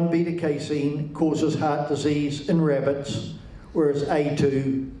A1 beta-casein causes heart disease in rabbits, whereas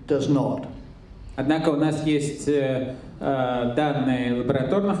A2 does not. Однако у нас есть данные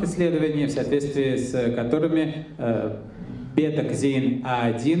лабораторных исследований, в соответствии с которыми бета-казеин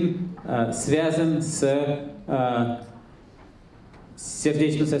А1 связан с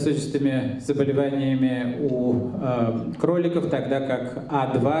сердечно-сосудистыми заболеваниями у кроликов, тогда как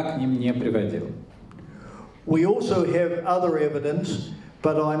А2 к ним не приводил. We also have other evidence,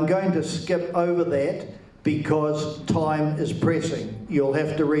 but I'm going to skip over that because time is pressing. You'll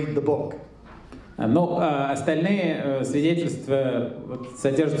have to read the book. Но остальные свидетельства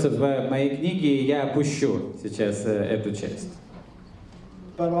содержатся в моей книге, и я опущу сейчас эту часть.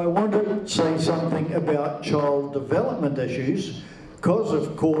 But I want to say something about child development issues, because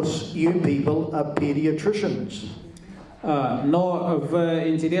of course you people are pediatricians. Но в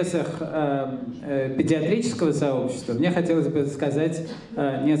интересах педиатрического сообщества мне хотелось бы сказать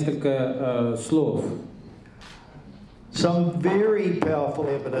несколько слов. Some very powerful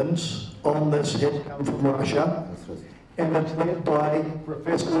evidence on this has come from Russia, and it's led by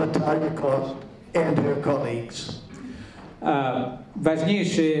Professor and her colleagues.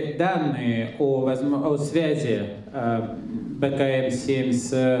 Важнейшие данные о связи БКМ-7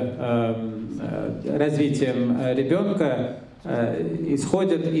 с развитием ребенка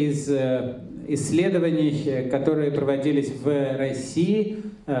исходят из исследований, которые проводились в России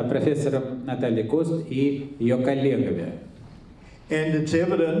профессором Натальей Кост и ее коллегами. And it's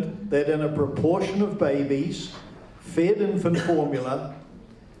evident that in a proportion of babies fed infant formula,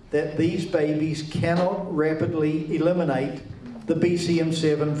 that these babies cannot rapidly eliminate the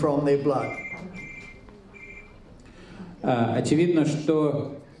BCM7 from their blood. Очевидно,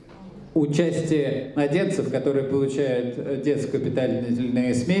 что участие младенцев, которые получают детскую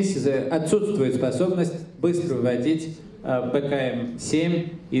питательную смесь, отсутствует способность быстро выводить БКМ7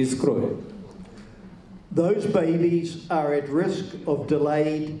 из крови. Those babies are at risk of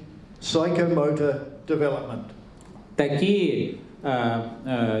delayed psychomotor development. Такие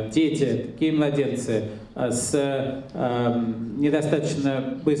дети, такие младенцы с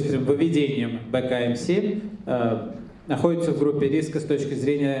недостаточно быстрым выведением БКМ7 находятся в группе риска с точки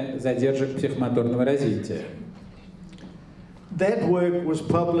зрения задержек психомоторного развития. That work was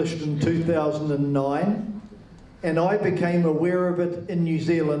published in 2009, and I became aware of it in New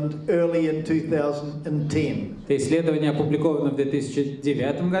Zealand early in 2010. Это исследование опубликовано в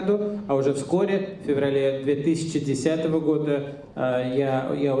 2009 году, а уже вскоре, в феврале 2010 года,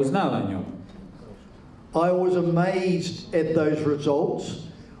 я узнал о нем. I was amazed at those results.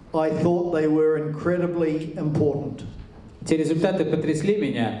 I thought they were incredibly important. Те результаты потрясли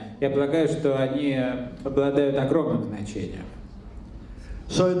меня. Я полагаю, что они обладают огромным значением.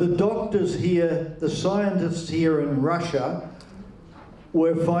 So the doctors here, the scientists here in Russia,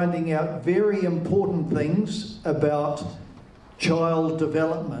 were finding out very important things about child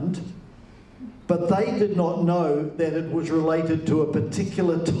development, but they did not know that it was related to a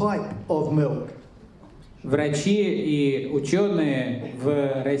particular type of milk. Врачи и ученые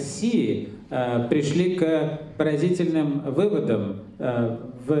в России пришли к поразительным выводам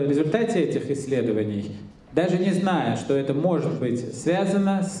в результате этих исследований, даже не зная, что это может быть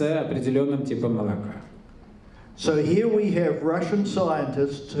связано с определенным типом молока. So here we have Russian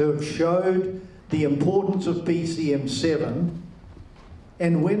scientists who have showed the importance of BCM7,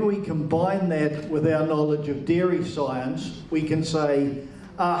 and when we combine that with our knowledge of dairy science, we can say,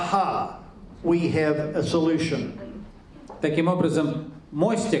 aha, we have a solution. Таким образом,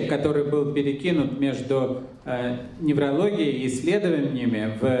 мостик, который был перекинут между неврологией и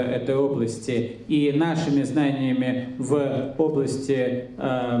исследованиями в этой области и нашими знаниями в области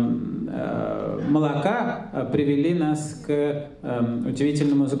молока, привели нас к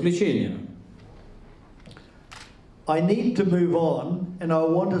удивительному заключению. I need to move on, and I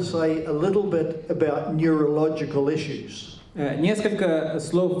want to say a little bit about neurological issues. Несколько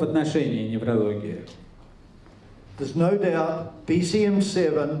слов в отношении неврологии. there's no doubt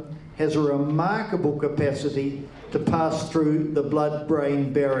BCM7 has a remarkable capacity to pass through the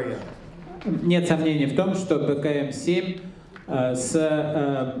blood-brain barrier. Нет сомнений в том, что БКМ7 с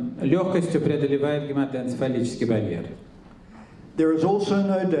легкостью преодолевает гематоэнцефалический барьер. There is also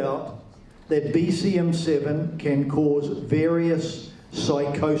no doubt that BCM7 can cause various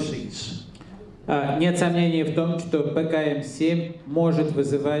psychoses. Нет сомнений в том, что БКМ7 может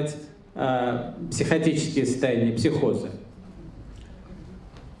вызывать психотические состояния, психозы.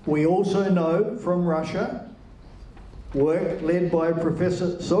 We also know from Russia, work led by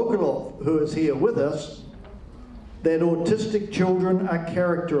Professor Sokolov, who is here with us, that autistic children are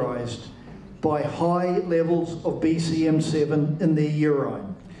characterized by high levels of BCM7 in their urine.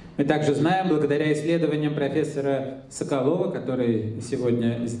 Мы также знаем, благодаря исследованиям профессора Соколова, который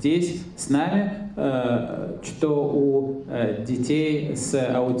сегодня здесь с нами, что у детей с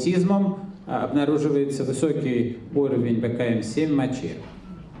аутизмом обнаруживается высокий уровень БКМ7 в моче.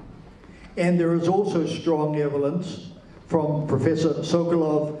 And there is also strong evidence from Professor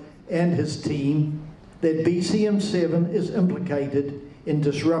Sokolov and his team that BCM7 is implicated in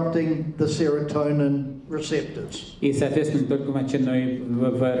disrupting the serotonin receptors. И, соответственно, не только в моче, но и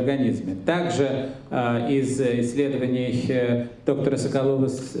в организме. Также из исследований доктора Соколова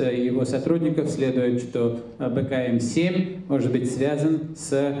и его сотрудников следует, что БКМ7 может быть связан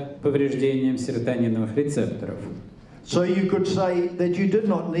с повреждением серотониновых рецепторов. So you could say that you did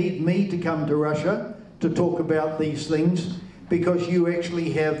not need me to come to Russia to talk about these things because you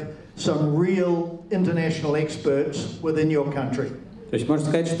actually have some real international experts within your country. То есть можно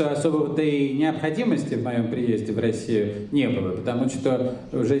сказать, что особо-то и необходимости в моем приезде в Россию не было, потому что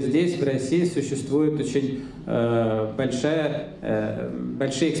уже здесь, в России, существуют очень большие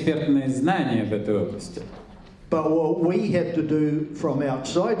экспертные знания в этой области. But what we had to do from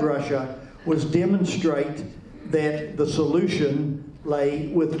outside Russia was demonstrate that the solution lay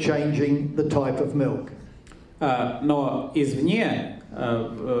with changing the type of milk. Но извне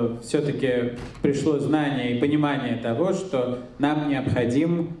все-таки пришло знание и понимание того, что нам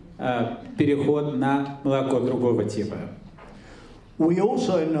необходим переход на молоко другого типа. We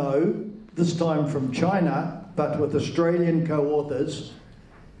also know, this time from China, but with Australian co-authors,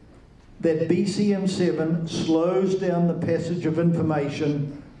 that BCM7 slows down the passage of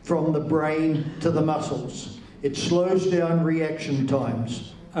information from the brain to the muscles. It slows down reaction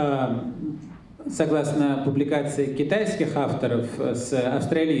times. Согласно публикации китайских авторов с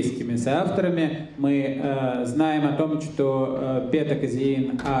австралийскими соавторами, мы знаем о том, что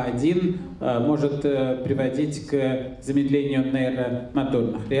бета-казеин А1 может приводить к замедлению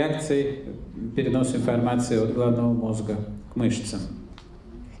нейромоторных реакций, переносу информации от головного мозга к мышцам.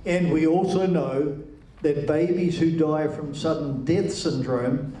 And we also know that babies who die from sudden death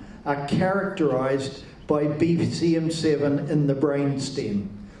syndrome are characterized by BCM7 in the brainstem,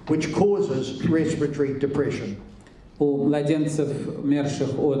 which causes respiratory depression. У младенцев,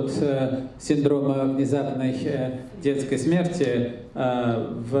 умерших от синдрома внезапной детской смерти,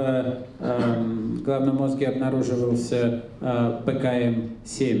 в головном мозге обнаруживался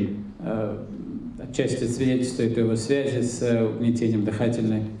БКМ7, отчасти свидетельствует о его связи с угнетением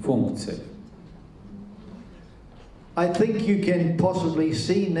дыхательной функции. I think you can possibly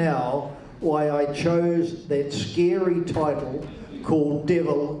see now why I chose that scary title called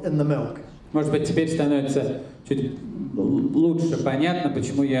Devil in the Milk. Может быть, теперь становится чуть лучше понятно,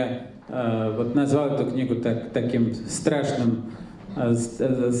 почему я вот назвал эту книгу таким страшным,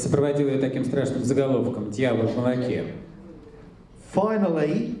 сопроводил ее таким страшным заголовком «Дьявол в молоке».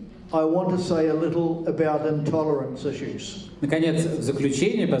 Finally, I want to say a little about intolerance issues. Наконец, в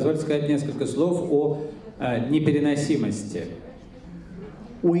заключение позвольте сказать несколько слов о непереносимости.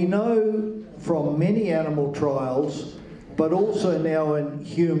 We know from many animal trials, but also now in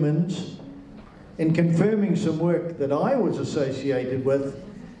humans, in confirming some work that I was associated with,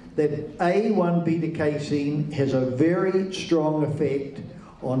 that A1 beta-casein has a very strong effect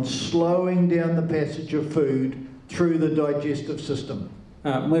on slowing down the passage of food through the digestive system.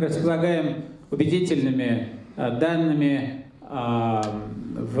 Мы располагаем убедительными данными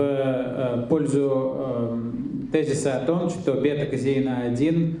в пользу тезиса о том, что бета-казеин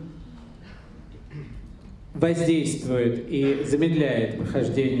А1 воздействует и замедляет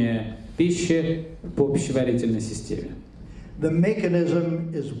прохождение пищи по пищеварительной системе. The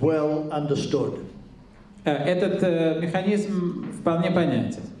mechanism is well understood. Этот механизм вполне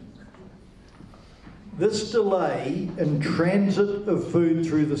понятен. This delay in transit of food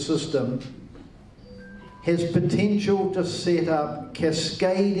through the system has potential to set up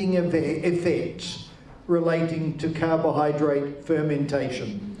cascading effects relating to carbohydrate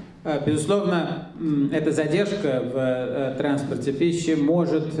fermentation. Безусловно, эта задержка в транспорте пищи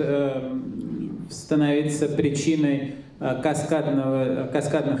может становиться причиной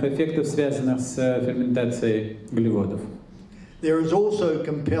каскадных эффектов, связанных с ферментацией углеводов. There is also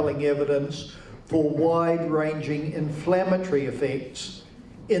compelling evidence for wide-ranging inflammatory effects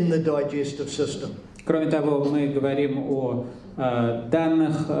in the digestive system. Кроме того, мы говорим о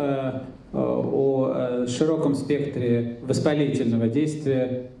данных о широком спектре воспалительного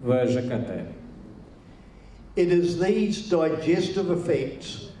действия в ЖКТ. It is these digestive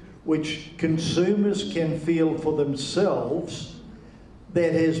effects which consumers can feel for themselves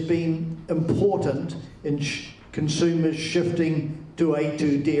that has been important in consumers shifting to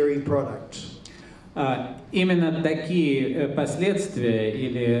A2 dairy products. Именно такие последствия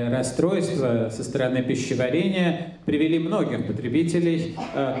или расстройства со стороны пищеварения привели многих потребителей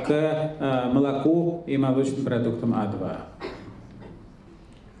к молоку и молочным продуктам А2.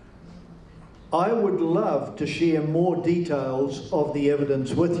 I would love to share more details of the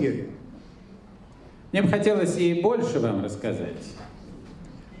evidence with you. Мне бы хотелось и больше вам рассказать.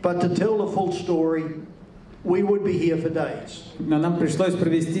 But to tell the full story, we would be here for days. Но нам пришлось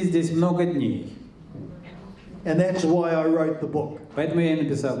провести здесь много дней. And that's why I wrote the book. Поэтому я и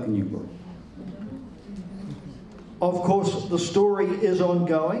написал книгу. Of course, the story is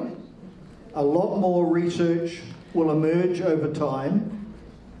ongoing. A lot more research will emerge over time.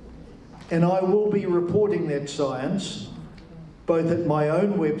 And I will be reporting that science both at my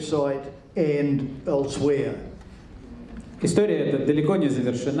own website and elsewhere. История эта далеко не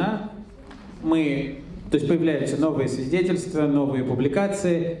завершена. То есть появляются новые свидетельства, новые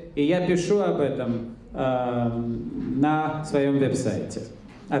публикации, и я пишу об этом на своем веб-сайте,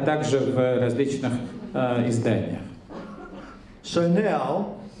 а также в различных изданиях. So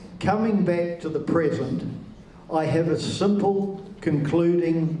now, coming back to the present, I have a simple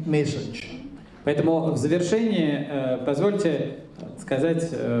concluding message. Поэтому в завершении позвольте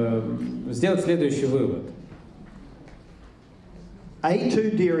сделать следующий вывод.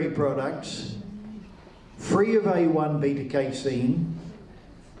 A2 dairy products, free of A1 beta-casein,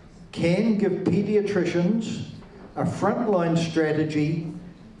 can give pediatricians a frontline strategy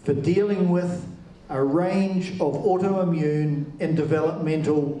for dealing with a range of autoimmune and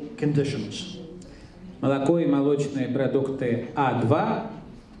developmental conditions. Молоко и молочные продукты А2,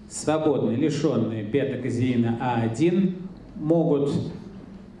 свободные, лишенные бета-казеина А1, могут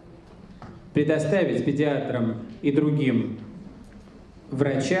предоставить педиатрам и другим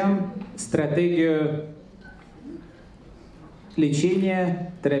врачам стратегию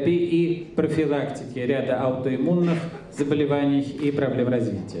лечения, терапии и профилактики ряда аутоиммунных заболеваний и проблем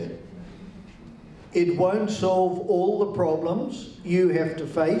развития. It won't solve all the problems you have to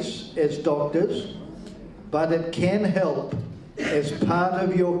face as doctors, but it can help as part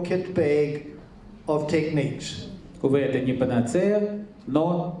of your kit bag of techniques. Увы, это не панацея,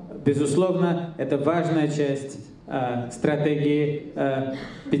 но, безусловно, это важная часть стратегии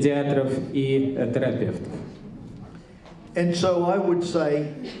педиатров и терапевтов. And so I would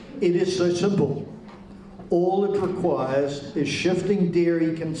say it is so simple. All it requires is shifting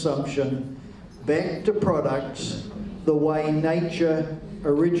dairy consumption back to products the way nature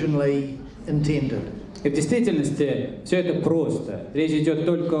originally intended. И в действительности все это просто. Речь идет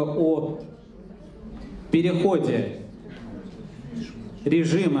только о переходе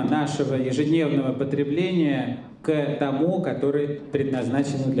режима нашего ежедневного потребления к тому, который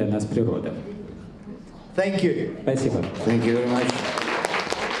предназначен для нас природой. Thank you. Спасибо. Thank you very much.